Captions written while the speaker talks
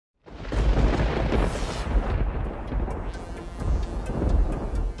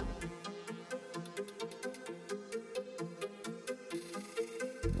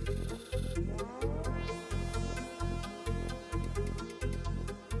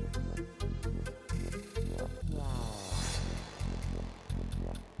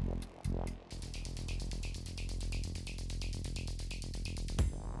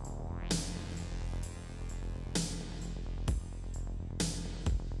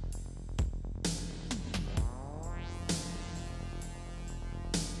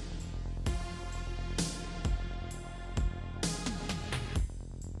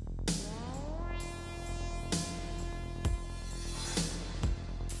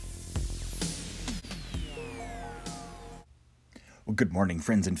Good morning,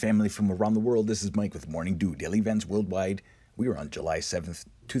 friends and family from around the world. This is Mike with Morning Dew, daily events worldwide. We are on July 7th,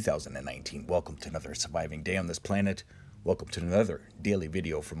 2019. Welcome to another surviving day on this planet. Welcome to another daily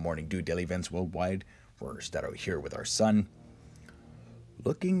video from Morning Dew, daily events worldwide. We're out here with our sun,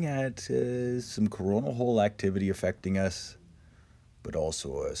 looking at some coronal hole activity affecting us, but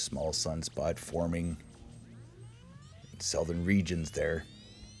also a small sunspot forming in southern regions there.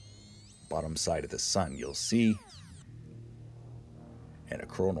 Bottom side of the sun, you'll see, and a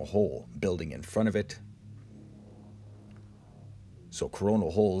coronal hole building in front of it. So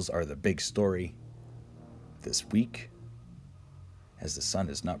coronal holes are the big story this week, as the sun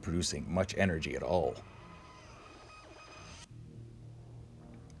is not producing much energy at all.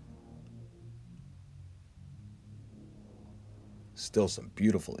 Still some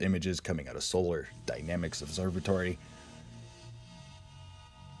beautiful images coming out of Solar Dynamics Observatory.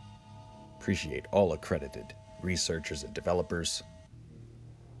 Appreciate all accredited researchers and developers.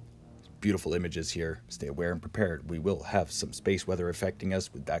 Beautiful images here. Stay aware and prepared. We will have some space weather affecting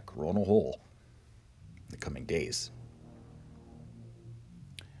us with that coronal hole in the coming days.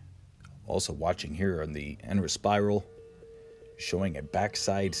 Also watching here on the Enra spiral, showing a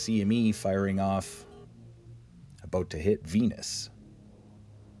backside CME firing off, about to hit Venus.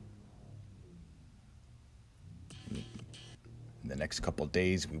 In the next couple of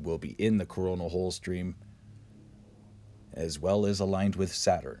days, we will be in the coronal hole stream, as well as aligned with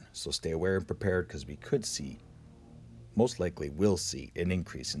Saturn. So stay aware and prepared, because we could see, most likely will see, an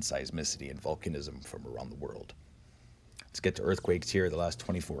increase in seismicity and volcanism from around the world. Let's get to earthquakes here the last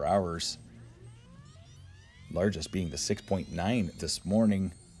 24 hours. Largest being the 6.9 this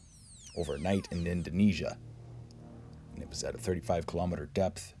morning overnight in Indonesia. And it was at a 35-kilometer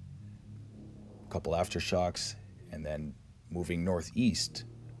depth. A couple aftershocks, and then moving northeast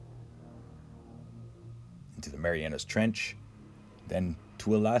into the Marianas Trench, then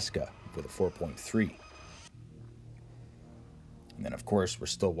to Alaska with a 4.3. And then, of course, we're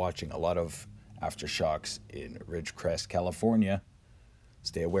still watching a lot of aftershocks in Ridgecrest, California.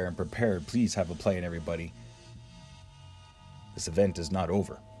 Stay aware and prepared. Please have a plan, everybody. This event is not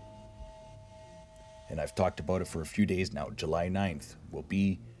over. And I've talked about it for a few days now. July 9th will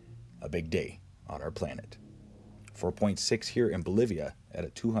be a big day on our planet. 4.6 here in Bolivia at a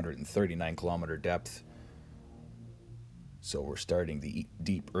 239-kilometer depth. So we're starting the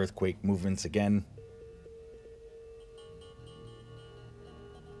deep earthquake movements again.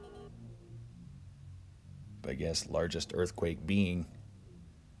 But I guess largest earthquake being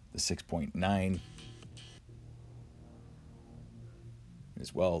the 6.9.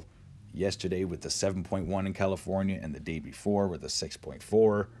 As well, yesterday with the 7.1 in California, and the day before with a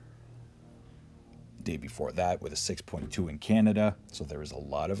 6.4. Day before that with a 6.2 in Canada. So there is a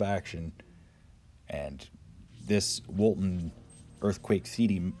lot of action. And this Walton earthquake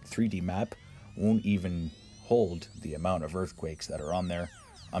 3D map won't even hold the amount of earthquakes that are on there.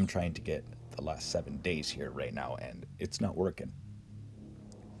 I'm trying to get the last 7 days here right now, and it's not working.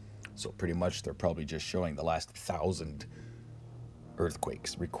 So pretty much they're probably just showing the last 1,000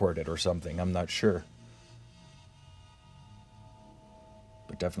 earthquakes recorded or something. I'm not sure.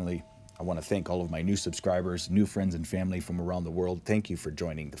 But definitely, I want to thank all of my new subscribers, new friends and family from around the world. Thank you for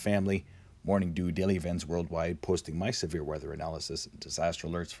joining the family. Morning Dew, daily events worldwide, posting my severe weather analysis and disaster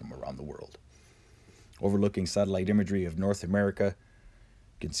alerts from around the world. Overlooking satellite imagery of North America,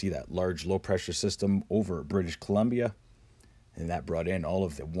 you can see that large low-pressure system over British Columbia, and that brought in all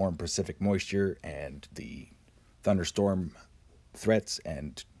of the warm Pacific moisture and the thunderstorm threats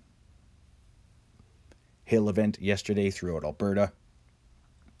and hail event yesterday throughout Alberta.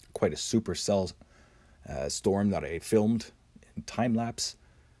 Quite a supercell storm that I filmed in time-lapse.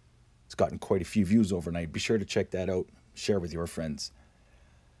 It's gotten quite a few views overnight. Be sure to check that out. Share with your friends.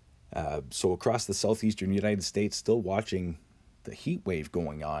 So across the southeastern United States, still watching the heat wave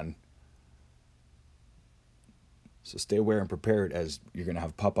going on. So stay aware and prepared, as you're going to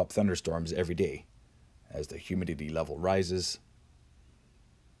have pop-up thunderstorms every day as the humidity level rises.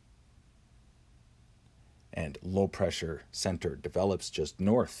 And low pressure center develops just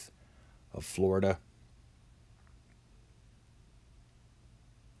north of Florida.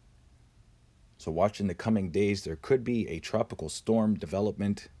 So watch in the coming days, there could be a tropical storm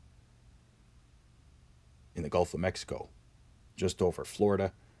development in the Gulf of Mexico, just over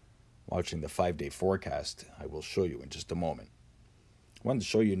Florida. Watching the 5-day forecast, I will show you in just a moment. I wanted to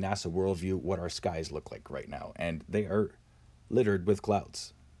show you NASA Worldview, what our skies look like right now, and they are littered with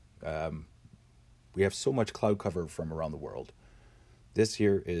clouds. We have so much cloud cover from around the world. This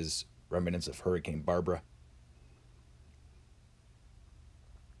here is remnants of Hurricane Barbara.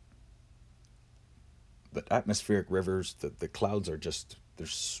 but atmospheric rivers, the clouds are just,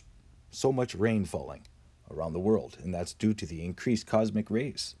 there's so much rain falling around the world, and that's due to the increased cosmic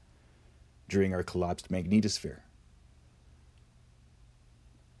rays during our collapsed magnetosphere.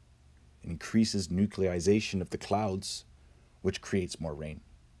 It increases nucleization of the clouds, which creates more rain.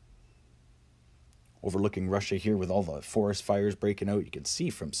 Overlooking Russia here with all the forest fires breaking out, you can see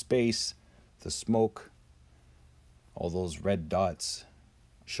from space the smoke, all those red dots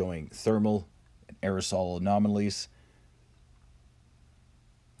showing thermal and aerosol anomalies.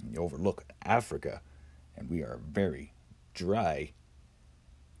 And you overlook Africa, and we are a very dry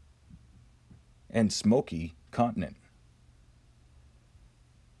and smoky continent.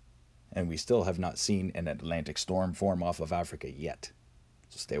 And we still have not seen an Atlantic storm form off of Africa yet.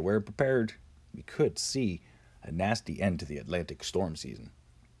 So stay aware and prepared. We could see a nasty end to the Atlantic storm season.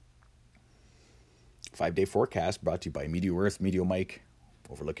 5-day forecast brought to you by Meteo Earth, Meteo Mike,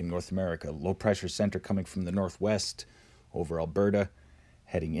 overlooking North America. Low pressure center coming from the northwest over Alberta,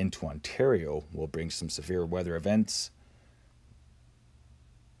 heading into Ontario, will bring some severe weather events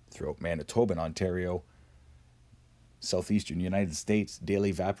throughout Manitoba and Ontario. Southeastern United States, daily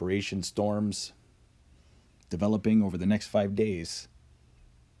evaporation storms developing over the next 5 days.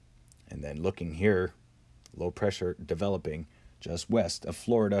 And then looking here, low pressure developing just west of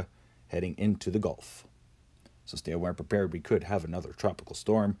Florida, heading into the Gulf. So stay aware and prepared. We could have another tropical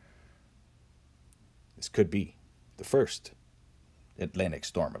storm. This could be the first Atlantic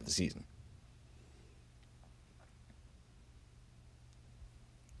storm of the season.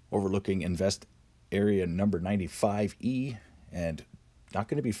 Overlooking Invest area number 95E, and not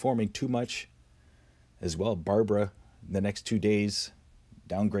going to be forming too much as well. Barbara, the next 2 days,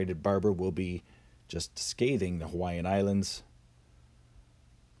 downgraded Barbara will be just scathing the Hawaiian Islands.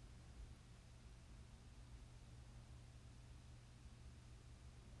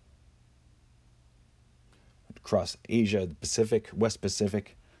 Across Asia, the Pacific, West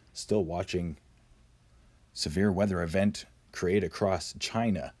Pacific, still watching severe weather event create across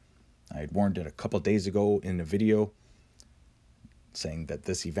China. I had warned it a couple days ago in a video saying that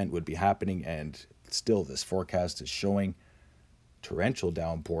this event would be happening, and still this forecast is showing torrential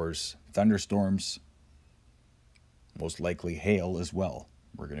downpours, thunderstorms, most likely hail as well.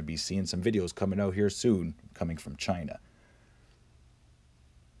 We're going to be seeing some videos coming out here soon coming from China.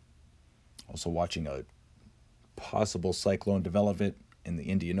 Also watching a possible cyclone development in the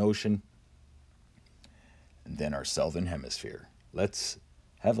Indian Ocean. And then our southern hemisphere. Let's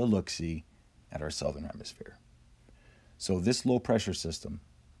have a look-see at our southern hemisphere. So this low pressure system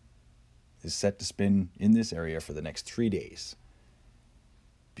is set to spin in this area for the next 3 days.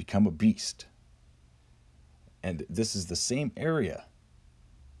 Become a beast. And this is the same area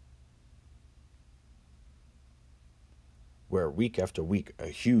where week after week a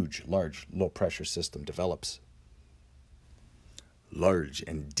huge, large low pressure system develops. Large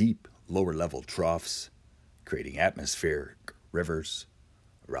and deep lower level troughs, creating atmospheric rivers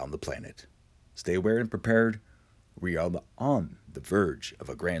around the planet. Stay aware and prepared. We are on the verge of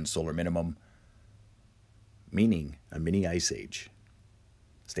a grand solar minimum, meaning a mini ice age.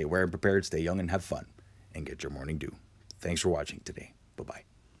 Stay aware and prepared, stay young and have fun, and get your morning dew. Thanks for watching today. Bye-bye.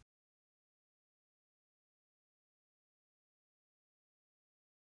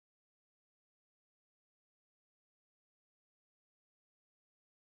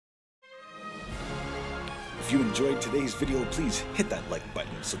 If you enjoyed today's video, please hit that like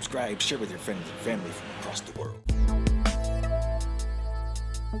button, subscribe, share with your friends and family from across the world.